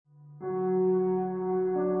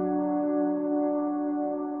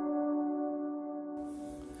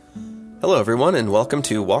Hello, everyone, and welcome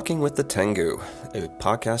to Walking with the Tengu, a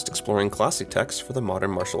podcast exploring classic texts for the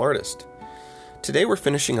modern martial artist. Today we're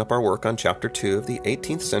finishing up our work on Chapter 2 of the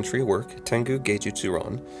 18th century work Tengu Geijutsu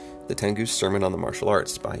Ron, the Tengu's Sermon on the Martial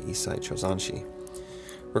Arts by Issai Chozanshi.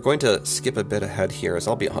 We're going to skip a bit ahead here, as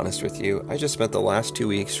I'll be honest with you. I just spent the last 2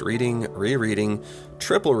 weeks reading, rereading,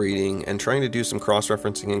 triple reading, and trying to do some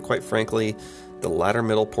cross-referencing, and quite frankly, the latter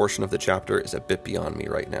middle portion of the chapter is a bit beyond me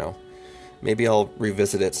right now. Maybe I'll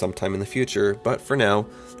revisit it sometime in the future, but for now,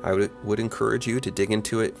 I would encourage you to dig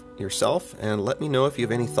into it yourself and let me know if you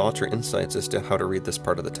have any thoughts or insights as to how to read this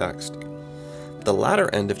part of the text. The latter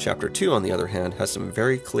end of Chapter 2, on the other hand, has some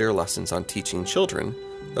very clear lessons on teaching children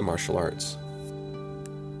the martial arts.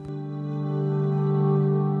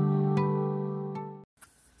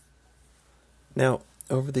 Now,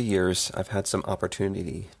 over the years, I've had some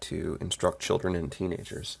opportunity to instruct children and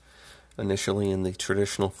teenagers. Initially in the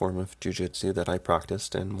traditional form of jiu-jitsu that I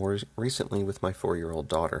practiced, and more recently with my 4-year-old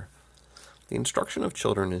daughter. The instruction of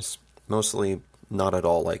children is mostly not at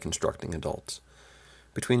all like instructing adults.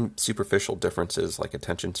 Between superficial differences like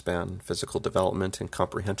attention span, physical development, and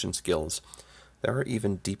comprehension skills, there are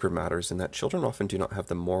even deeper matters in that children often do not have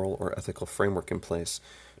the moral or ethical framework in place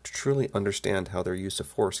to truly understand how their use of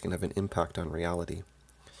force can have an impact on reality.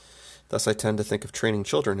 Thus, I tend to think of training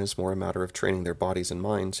children as more a matter of training their bodies and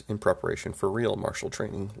minds in preparation for real martial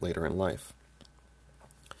training later in life.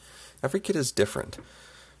 Every kid is different.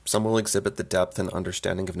 Some will exhibit the depth and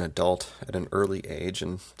understanding of an adult at an early age,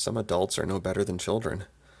 and some adults are no better than children.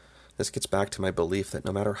 This gets back to my belief that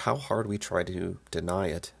no matter how hard we try to deny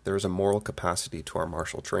it, there is a moral capacity to our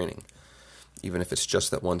martial training, even if it's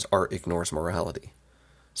just that one's art ignores morality.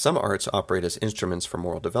 Some arts operate as instruments for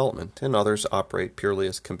moral development, and others operate purely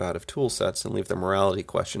as combative tool sets and leave the morality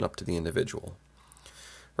question up to the individual.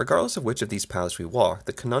 Regardless of which of these paths we walk,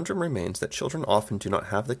 the conundrum remains that children often do not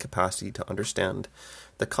have the capacity to understand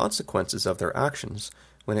the consequences of their actions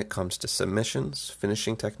when it comes to submissions,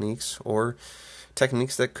 finishing techniques, or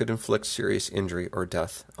techniques that could inflict serious injury or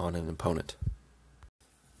death on an opponent.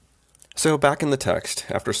 So back in the text,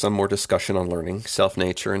 after some more discussion on learning,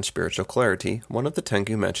 self-nature, and spiritual clarity, one of the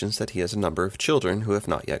Tengu mentions that he has a number of children who have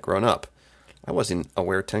not yet grown up. I wasn't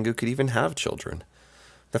aware Tengu could even have children.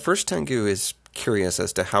 The first Tengu is curious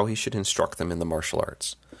as to how he should instruct them in the martial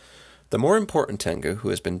arts. The more important Tengu, who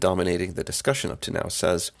has been dominating the discussion up to now,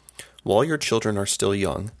 says, "While your children are still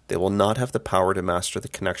young, they will not have the power to master the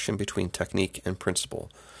connection between technique and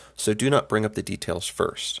principle, so do not bring up the details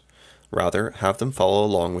first. Rather, have them follow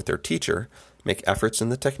along with their teacher, make efforts in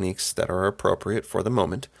the techniques that are appropriate for the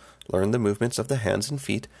moment, learn the movements of the hands and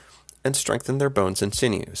feet, and strengthen their bones and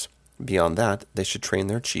sinews. Beyond that, they should train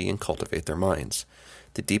their chi and cultivate their minds.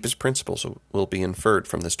 The deepest principles will be inferred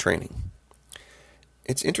from this training."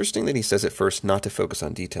 It's interesting that he says at first not to focus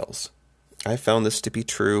on details. I've found this to be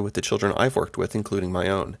true with the children I've worked with, including my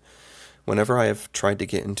own. Whenever I have tried to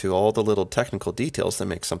get into all the little technical details that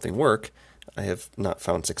make something work, I have not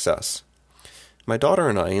found success. My daughter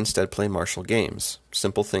and I instead play martial games,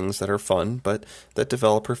 simple things that are fun, but that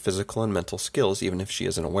develop her physical and mental skills even if she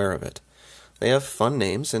isn't aware of it. They have fun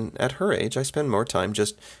names, and at her age I spend more time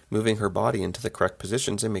just moving her body into the correct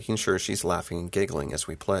positions and making sure she's laughing and giggling as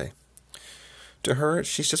we play. To her,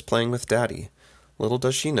 she's just playing with Daddy. Little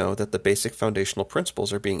does she know that the basic foundational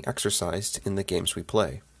principles are being exercised in the games we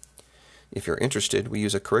play. If you're interested, we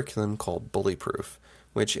use a curriculum called Bully Proof,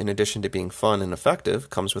 which, in addition to being fun and effective,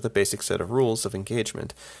 comes with a basic set of rules of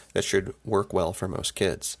engagement that should work well for most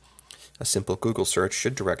kids. A simple Google search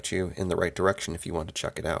should direct you in the right direction if you want to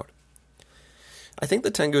check it out. I think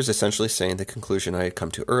the Tengu is essentially saying the conclusion I had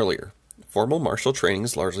come to earlier. Formal martial training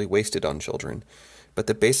is largely wasted on children, but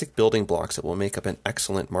the basic building blocks that will make up an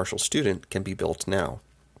excellent martial student can be built now.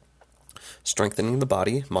 Strengthening the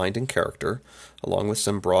body, mind, and character, along with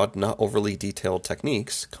some broad, not overly detailed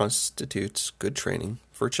techniques, constitutes good training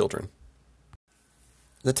for children.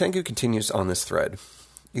 The Tengu continues on this thread.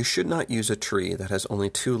 You should not use a tree that has only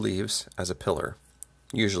 2 leaves as a pillar.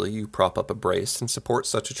 Usually you prop up a brace and support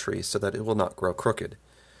such a tree so that it will not grow crooked.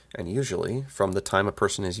 And usually, from the time a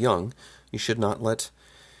person is young, you should not let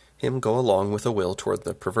him go along with a will toward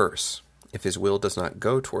the perverse. If his will does not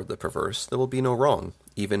go toward the perverse, there will be no wrong,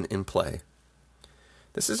 even in play.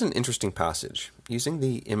 This is an interesting passage, using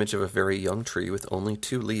the image of a very young tree with only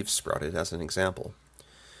 2 leaves sprouted as an example.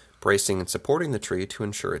 Bracing and supporting the tree to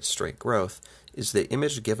ensure its straight growth is the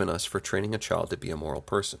image given us for training a child to be a moral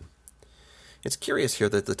person. It's curious here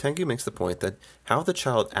that the Tengu makes the point that how the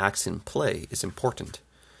child acts in play is important.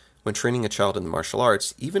 When training a child in the martial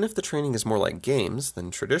arts, even if the training is more like games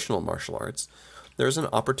than traditional martial arts, there is an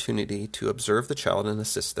opportunity to observe the child and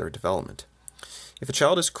assist their development. If a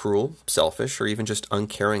child is cruel, selfish, or even just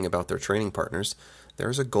uncaring about their training partners, there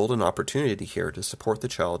is a golden opportunity here to support the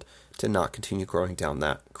child to not continue growing down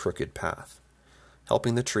that crooked path.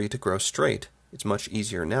 Helping the tree to grow straight is much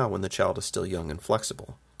easier now when the child is still young and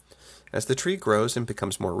flexible. As the tree grows and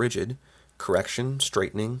becomes more rigid, correction,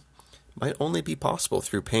 straightening, might only be possible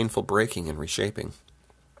through painful breaking and reshaping.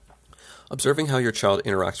 Observing how your child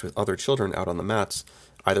interacts with other children out on the mats,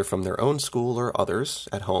 either from their own school or others,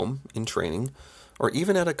 at home, in training, or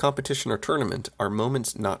even at a competition or tournament, are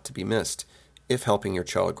moments not to be missed if helping your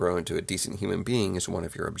child grow into a decent human being is one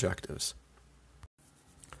of your objectives.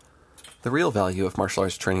 The real value of martial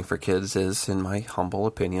arts training for kids is, in my humble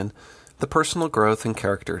opinion, the personal growth and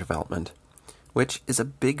character development, which is a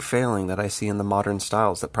big failing that I see in the modern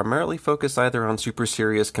styles that primarily focus either on super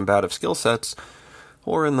serious combative skill sets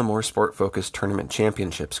or in the more sport-focused tournament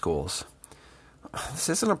championship schools. This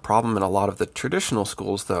isn't a problem in a lot of the traditional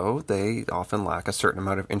schools, though. They often lack a certain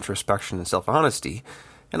amount of introspection and self-honesty,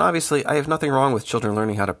 and obviously I have nothing wrong with children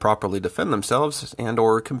learning how to properly defend themselves and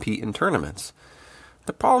or compete in tournaments.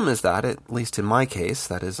 The problem is that, at least in my case,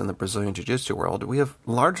 that is in the Brazilian Jiu-Jitsu world, we have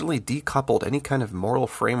largely decoupled any kind of moral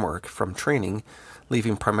framework from training,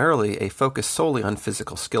 leaving primarily a focus solely on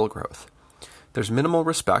physical skill growth. There's minimal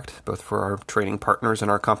respect, both for our training partners and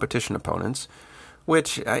our competition opponents,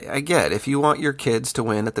 which I get. If you want your kids to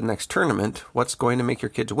win at the next tournament, what's going to make your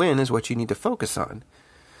kids win is what you need to focus on.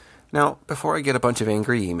 Now, before I get a bunch of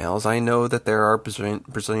angry emails, I know that there are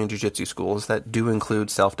Brazilian Jiu-Jitsu schools that do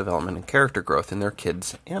include self-development and character growth in their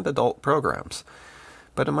kids and adult programs.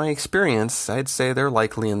 But in my experience, I'd say they're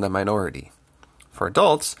likely in the minority. For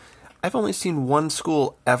adults, I've only seen one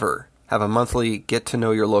school ever have a monthly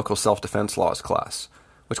get-to-know-your-local self-defense laws class,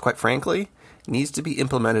 which, quite frankly, needs to be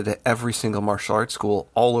implemented at every single martial arts school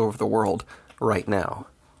all over the world right now.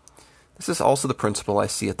 This is also the principle I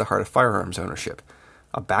see at the heart of firearms ownership.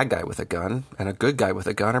 A bad guy with a gun and a good guy with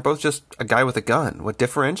a gun are both just a guy with a gun. What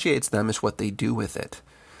differentiates them is what they do with it.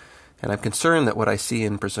 And I'm concerned that what I see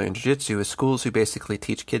in Brazilian Jiu-Jitsu is schools who basically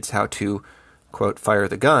teach kids how to, quote, fire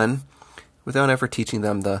the gun, without ever teaching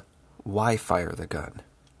them the why fire the gun.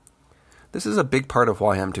 This is a big part of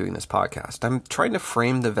why I'm doing this podcast. I'm trying to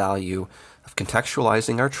frame the value of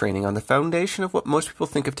contextualizing our training on the foundation of what most people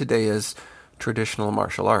think of today as traditional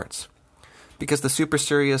martial arts. Because the super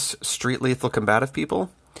serious, street lethal combative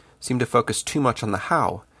people seem to focus too much on the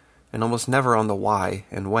how and almost never on the why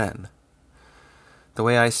and when. The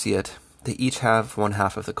way I see it, they each have one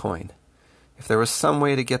half of the coin. If there was some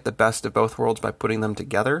way to get the best of both worlds by putting them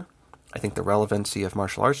together, I think the relevancy of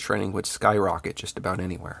martial arts training would skyrocket just about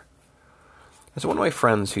anywhere. As one of my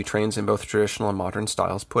friends who trains in both traditional and modern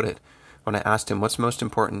styles put it, when I asked him what's most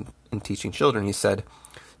important in teaching children, he said,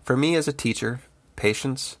 "For me as a teacher,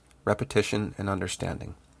 patience, repetition, and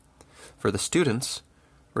understanding. For the students,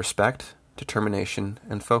 respect, determination,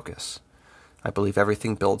 and focus. I believe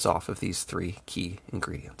everything builds off of these three key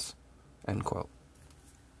ingredients." End quote.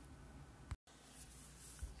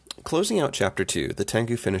 Closing out Chapter 2, the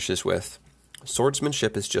Tengu finishes with,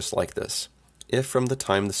 "Swordsmanship is just like this. If from the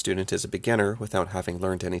time the student is a beginner, without having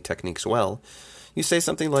learned any techniques well, you say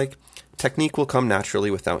something like, 'Technique will come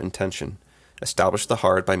naturally without intention. Establish the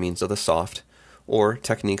hard by means of the soft,' or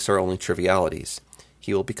 'Techniques are only trivialities,'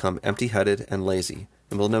 he will become empty-headed and lazy,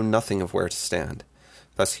 and will know nothing of where to stand.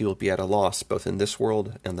 Thus he will be at a loss both in this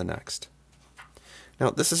world and the next."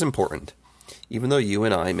 Now, this is important. Even though you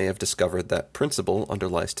and I may have discovered that principle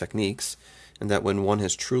underlies techniques, and that when one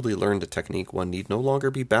has truly learned a technique, one need no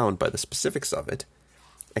longer be bound by the specifics of it,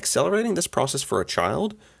 accelerating this process for a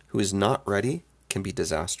child who is not ready can be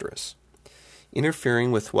disastrous,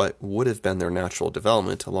 interfering with what would have been their natural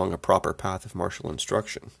development along a proper path of martial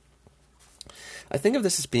instruction. I think of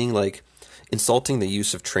this as being like insulting the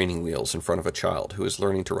use of training wheels in front of a child who is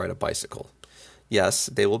learning to ride a bicycle. Yes,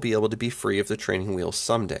 they will be able to be free of the training wheels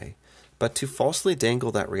someday, but to falsely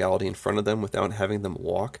dangle that reality in front of them without having them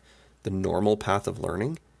walk the normal path of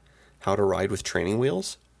learning, how to ride with training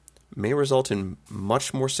wheels, may result in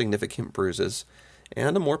much more significant bruises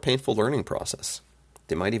and a more painful learning process.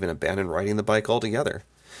 They might even abandon riding the bike altogether.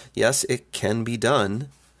 Yes, it can be done,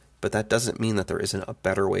 but that doesn't mean that there isn't a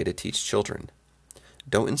better way to teach children.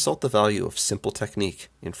 Don't insult the value of simple technique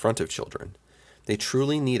in front of children. They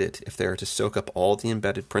truly need it if they are to soak up all the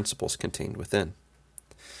embedded principles contained within.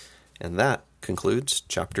 And that concludes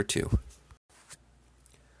Chapter 2.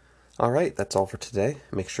 All right, that's all for today.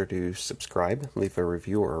 Make sure to subscribe, leave a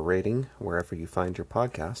review or a rating wherever you find your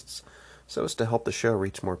podcasts, so as to help the show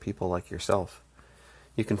reach more people like yourself.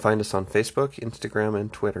 You can find us on Facebook, Instagram,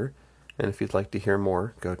 and Twitter, and if you'd like to hear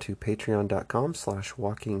more, go to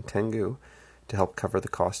patreon.com/walkingtengu to help cover the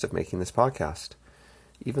cost of making this podcast.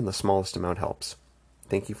 Even the smallest amount helps.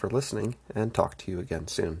 Thank you for listening, and talk to you again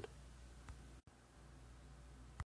soon.